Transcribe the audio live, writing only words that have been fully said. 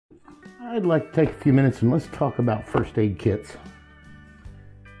I'd like to take a few minutes and let's talk about first aid kits.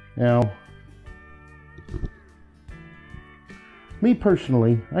 Now, me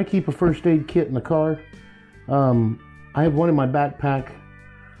personally, I keep a first aid kit in the car. I have one in my backpack,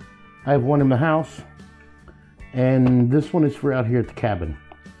 I have one in the house, and this one is for out here at the cabin.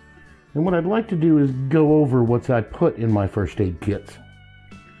 And what I'd like to do is go over what I put in my first aid kits.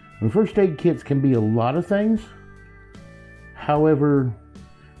 And first aid kits can be a lot of things. However,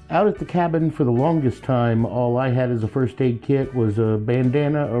 out at the cabin for the longest time, all I had as a first aid kit was a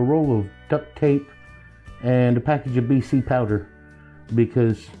bandana, a roll of duct tape, and a package of BC powder,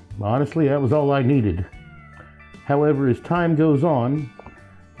 because honestly, that was all I needed. However, as time goes on,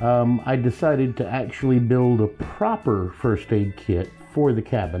 I decided to actually build a proper first aid kit for the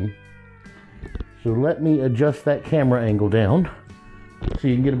cabin. So let me adjust that camera angle down so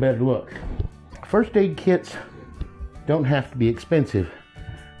you can get a better look. First aid kits don't have to be expensive.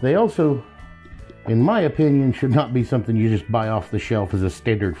 They also, in my opinion, should not be something you just buy off the shelf as a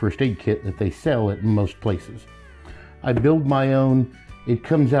standard first aid kit that they sell at most places. I build my own. It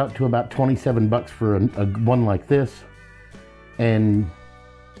comes out to about 27 bucks for a one like this, and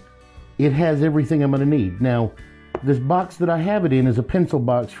it has everything I'm going to need. Now, this box that I have it in is a pencil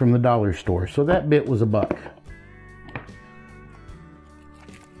box from the dollar store, so that bit was $1.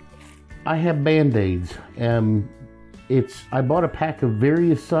 I have Band-Aids. I bought a pack of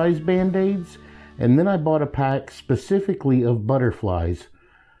various size Band-Aids, and then I bought a pack specifically of butterflies.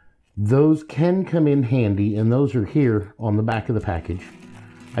 Those can come in handy, and those are here on the back of the package.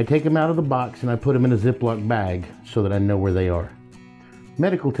 I take them out of the box and I put them in a Ziploc bag so that I know where they are.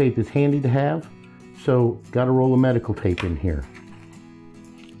 Medical tape is handy to have, so got a roll of medical tape in here.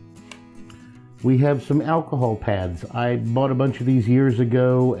 We have some alcohol pads. I bought a bunch of these years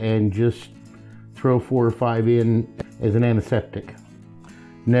ago and just throw 4 or 5 in as an antiseptic.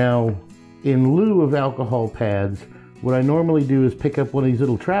 Now, in lieu of alcohol pads, what I normally do is pick up one of these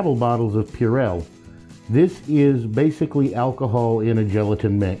little travel bottles of Purell. This is basically alcohol in a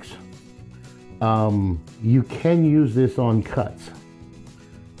gelatin mix. You can use this on cuts.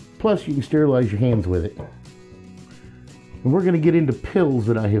 Plus, you can sterilize your hands with it. And we're going to get into pills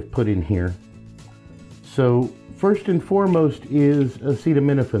that I have put in here. So, first and foremost is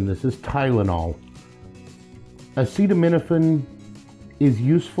acetaminophen. This is Tylenol. Acetaminophen is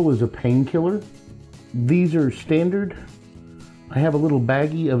useful as a painkiller. These are standard. I have a little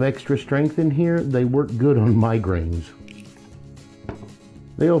baggie of extra strength in here. They work good on migraines.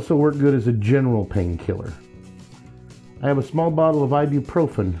 They also work good as a general painkiller. I have a small bottle of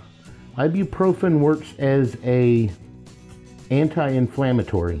ibuprofen. Ibuprofen works as an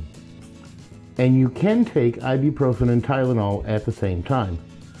anti-inflammatory. And you can take ibuprofen and Tylenol at the same time.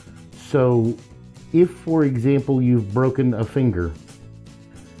 So, if, for example, you've broken a finger,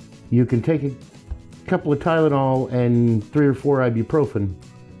 you can take a couple of Tylenol and 3 or 4 ibuprofen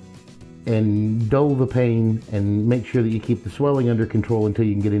and dull the pain and make sure that you keep the swelling under control until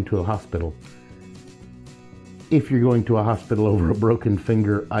you can get into a hospital. If you're going to a hospital over a broken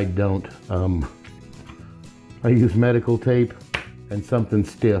finger, I don't. I use medical tape and something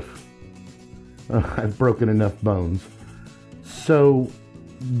stiff. I've broken enough bones. So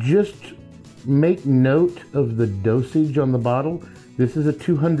just make note of the dosage on the bottle. This is a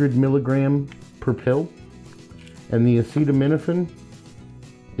 200 milligram per pill, and the acetaminophen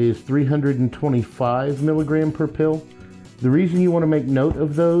is 325 milligram per pill. The reason you want to make note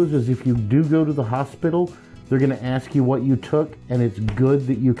of those is if you do go to the hospital, they're going to ask you what you took, and it's good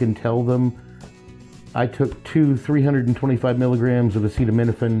that you can tell them, I took 2 325 milligrams of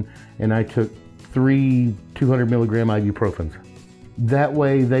acetaminophen, and I took 3 200 milligram ibuprofens. That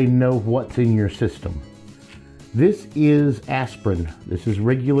way they know what's in your system. This is aspirin. This is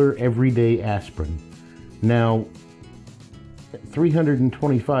regular everyday aspirin. Now,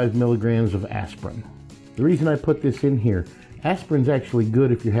 325 milligrams of aspirin. The reason I put this in here, aspirin's actually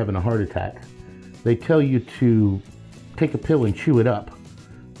good if you're having a heart attack. They tell you to take a pill and chew it up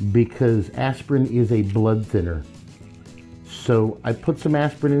because aspirin is a blood thinner. So I put some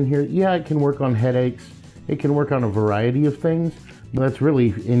aspirin in here. Yeah, it can work on headaches. It can work on a variety of things, but that's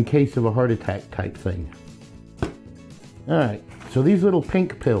really in case of a heart attack type thing. All right, so these little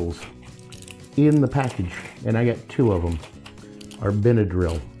pink pills in the package, and I got 2 of them, are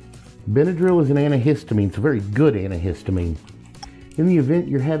Benadryl. Benadryl is an antihistamine. It's a very good antihistamine. In the event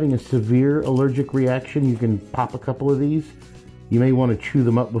you're having a severe allergic reaction, you can pop a couple of these. You may want to chew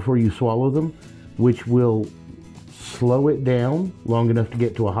them up before you swallow them, which will slow it down long enough to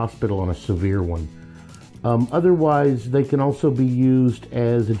get to a hospital on a severe one. Otherwise, they can also be used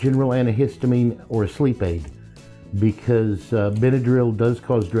as a general antihistamine or a sleep aid. because Benadryl does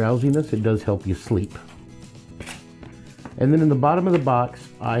cause drowsiness. It does help you sleep. And then in the bottom of the box,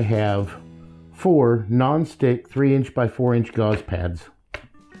 I have 4 non-stick 3" by 4" gauze pads.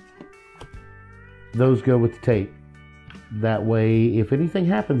 Those go with the tape. That way, if anything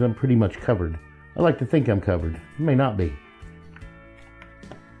happens, I'm pretty much covered. I like to think I'm covered. It may not be.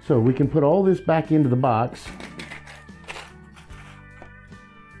 So we can put all this back into the box.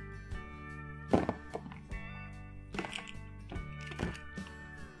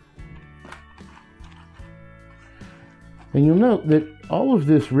 And you'll note that all of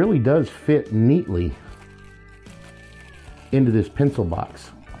this really does fit neatly into this pencil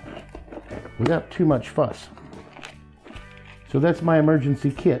box without too much fuss. So that's my emergency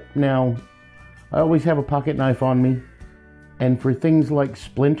kit. Now, I always have a pocket knife on me, and for things like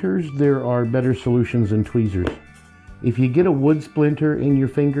splinters, there are better solutions than tweezers. If you get a wood splinter in your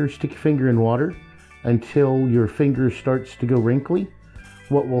finger, stick your finger in water until your finger starts to go wrinkly.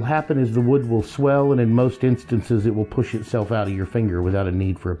 What will happen is the wood will swell, and in most instances it will push itself out of your finger without a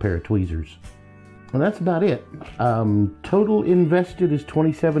need for a pair of tweezers. And that's about it. Total invested is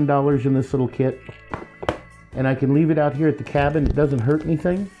 $27 in this little kit. And I can leave it out here at the cabin. It doesn't hurt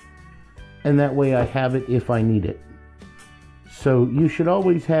anything. And that way I have it if I need it. So you should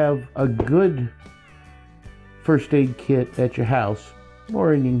always have a good first aid kit at your house,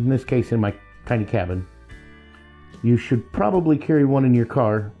 or in this case in my tiny cabin. You should probably carry one in your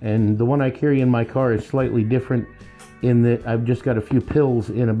car, and the one I carry in my car is slightly different in that I've just got a few pills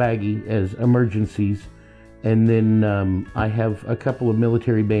in a baggie as emergencies, and then I have a couple of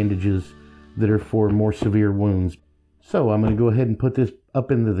military bandages that are for more severe wounds. So I'm going to go ahead and put this up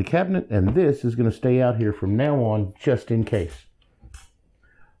into the cabinet, and this is going to stay out here from now on just in case.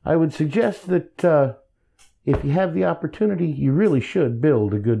 I would suggest that if you have the opportunity, you really should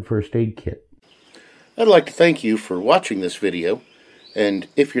build a good first aid kit. I'd like to thank you for watching this video, and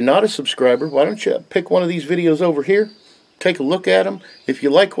if you're not a subscriber, why don't you pick one of these videos over here, take a look at them. If you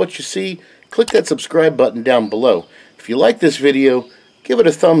like what you see, click that subscribe button down below. If you like this video, give it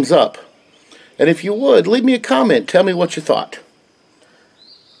a thumbs up, and if you would, leave me a comment, tell me what you thought.